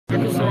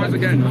yours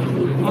again.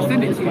 I'll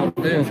send it to you.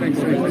 Yeah, thanks.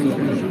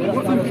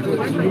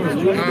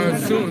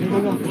 Soon.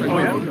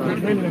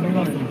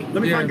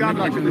 Let me find God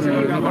back in this.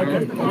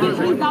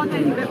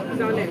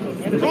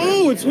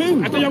 Oh, it's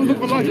him. I thought y'all was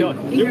looking for life.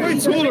 You're way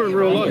taller in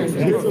real life.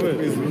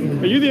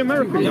 Are you the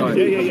American guy?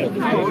 Yeah.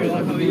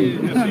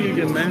 See you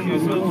again, man.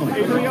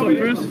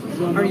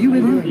 Are you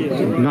in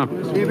here? No.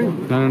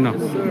 No.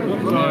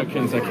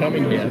 Americans are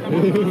coming here.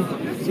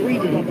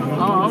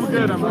 Oh, I'm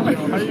good.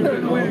 How you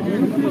doing?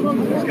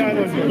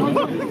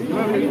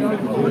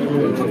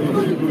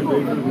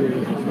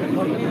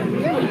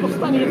 What's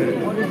going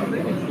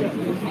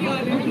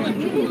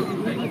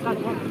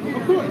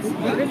Of course.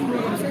 That's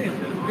what I'm saying.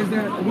 Is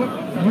that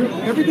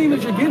everything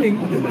that you're getting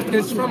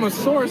is from a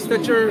source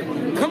that you're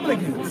coming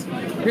against.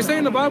 You're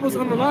saying the Bible is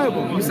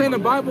unreliable. You're saying the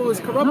Bible is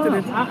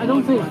corrupted. No, I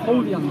don't say it's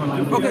wholly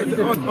unreliable.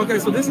 Okay.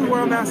 So this is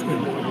where I'm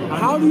asking.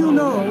 How do you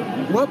know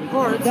what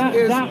parts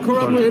is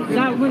corrupted?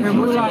 That would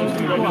relies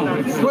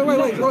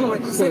on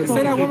Wait. Say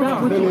that one more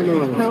time.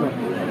 No.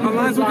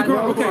 Aligns with the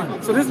Quran. Okay.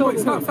 So this is what.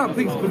 Stop,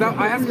 please. Without,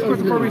 I asked this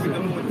question for a reason.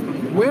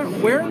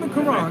 Where in the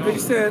Quran that you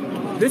said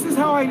this is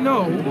how I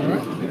know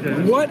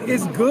what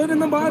is good in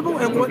the Bible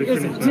and what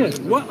isn't? Yes.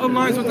 What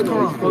aligns with the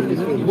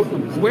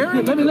Quran? Where?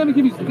 Let me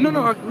give you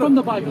No. from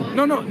the Bible.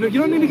 No. You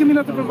don't need to give me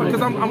nothing from the Bible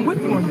because I'm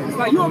with you on this.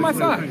 Like you're on my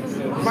side.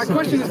 My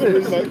question is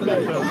this: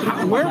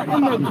 where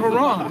in the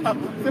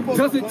Quran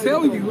does it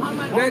tell you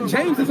that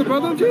James is a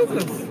brother of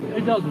Jesus?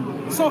 It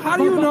doesn't. So how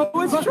do you know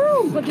it's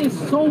true? But there's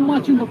so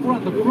much in the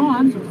Quran. The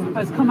Quran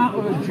has come out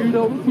of a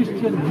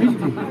Judo-Christian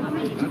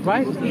religion,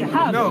 right? It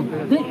has. No.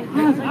 It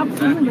has,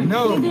 absolutely.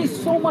 No.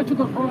 There's so much of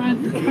the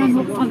Quran you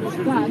cannot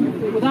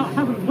understand without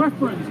having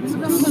reference.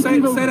 Say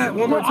that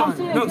one more time.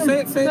 No,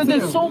 say it.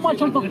 There's so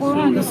much of the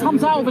Quran that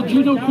comes out of a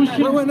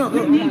Judo-Christian. Wait, no.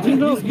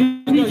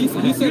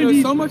 You said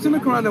there's so much in the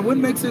Quran that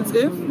wouldn't make sense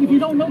if you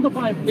don't know the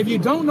Bible. If you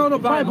don't know the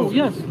Bible,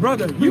 yes,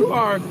 brother,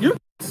 you're.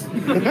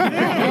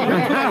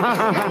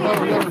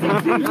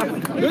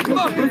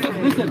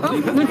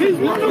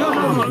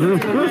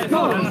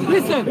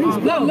 Listen,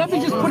 let me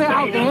just put it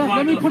out there.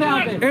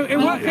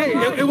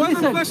 It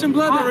wasn't flesh and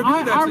blood that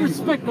revealed that. I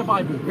respect the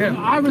Bible. Yeah.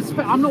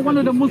 I'm not one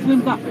of the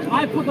Muslims that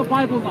I put the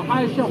Bible on the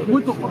highest shelf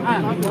with the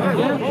Quran.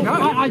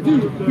 Yeah? I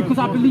do because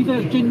I believe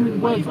there's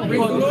genuine words of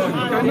God.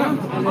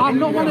 I'm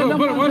not one of them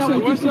that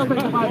would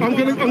disrespect the Bible. I'm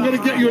gonna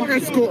get you an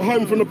escort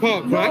home from the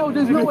park, right? No,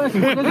 there's no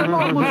escort. There's a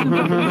lot of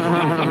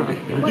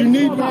Muslims. You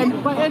need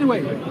one. But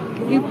anyway,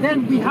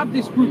 then we have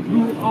this group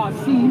who are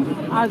seen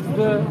as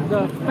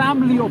the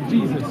family of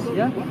Jesus.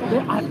 Yeah,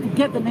 I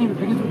forget the name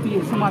because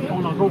it's somebody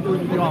on a go through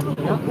the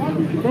article. Yeah?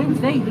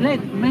 They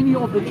led many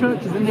of the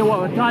churches, and they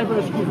were a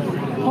diverse group.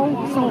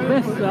 Pope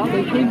Sylvester,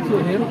 they came to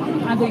him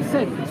and they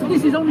said, "So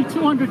this is only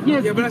 200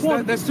 years." Yeah,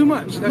 but that's too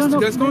much.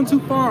 That's going too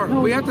far.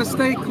 No, we have to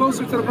stay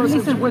closer to the person.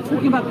 Listen, we're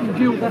talking about the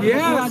Injil that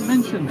I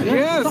mentioned. Yeah?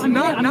 Yes, so I'm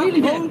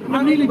nearly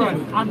there.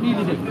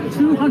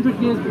 200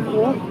 years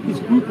before this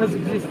group has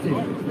existed.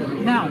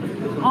 Now,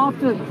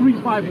 after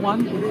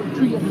 351,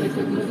 tree of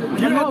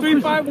You're not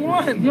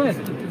 351. Yes,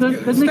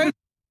 the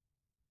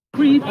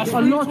Creed,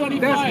 a lot,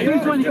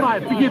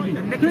 325, forgive me,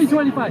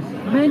 325.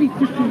 Many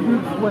Christian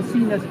groups were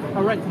seen as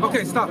heretics.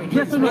 Okay, stop.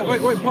 Yes or no?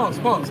 Wait, pause.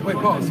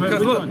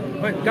 Because look,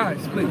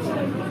 guys, please.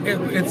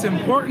 It's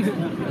important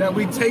that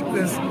we take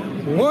this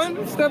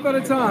one step at a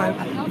time.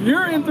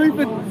 You're in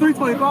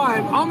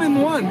 325, I'm in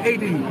 1 AD.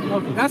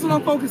 Okay. That's what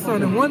I'm focused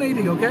on, in 1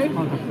 AD, okay?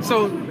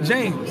 So,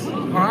 James,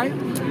 all right?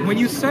 When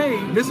you say,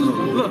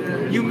 look,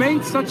 you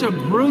made such a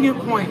brilliant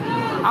point.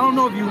 I don't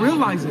know if you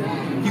realize it.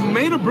 You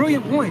made a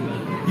brilliant point.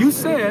 You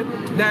said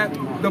that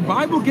the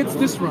Bible gets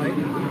this right,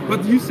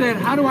 but you said,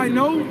 how do I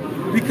know?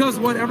 Because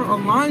whatever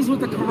aligns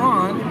with the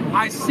Quran,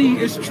 I see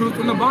is truth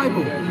in the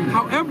Bible.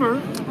 However,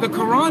 the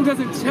Quran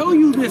doesn't tell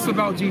you this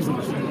about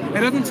Jesus.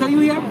 It doesn't tell you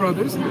he had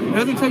brothers. It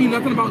doesn't tell you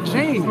nothing about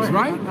James,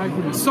 right?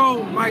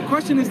 So my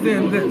question is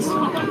then this.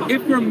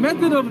 If your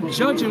method of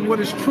judging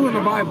what is true in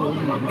the Bible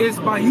is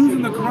by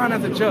using the Quran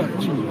as a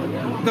judge,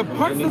 the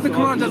parts that the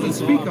Quran doesn't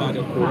speak of,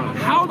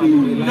 how do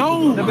you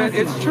know that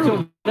it's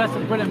true? That's a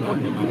brilliant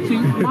point. See,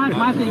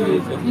 my thing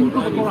is, in the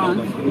Quran,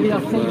 we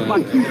are saved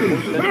by two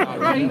things.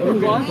 Faith in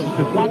God,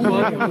 one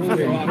word,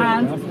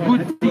 and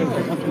good deeds.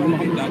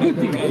 Good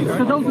deeds.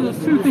 So those are the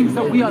two things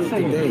that we are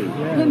saved.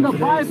 In the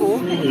Bible,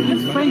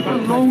 it's faith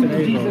alone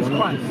in Jesus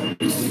Christ.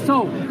 So,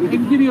 I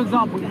can give you an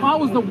example. If I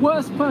was the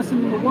worst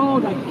person in the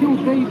world, I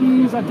killed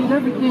babies, I did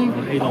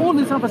everything, all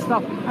this other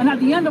stuff, and at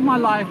the end of my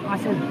life, I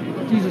said,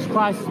 Jesus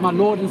Christ is my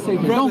Lord and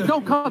Savior.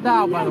 Don't cut that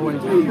out, by the way.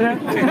 Yeah.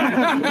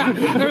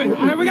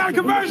 We got a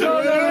conversion!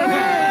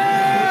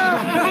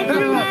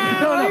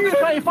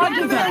 If I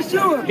did that,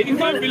 You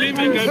don't believe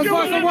me? Let's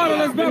wash some water,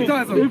 let's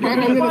baptize him.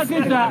 if I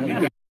did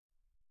that,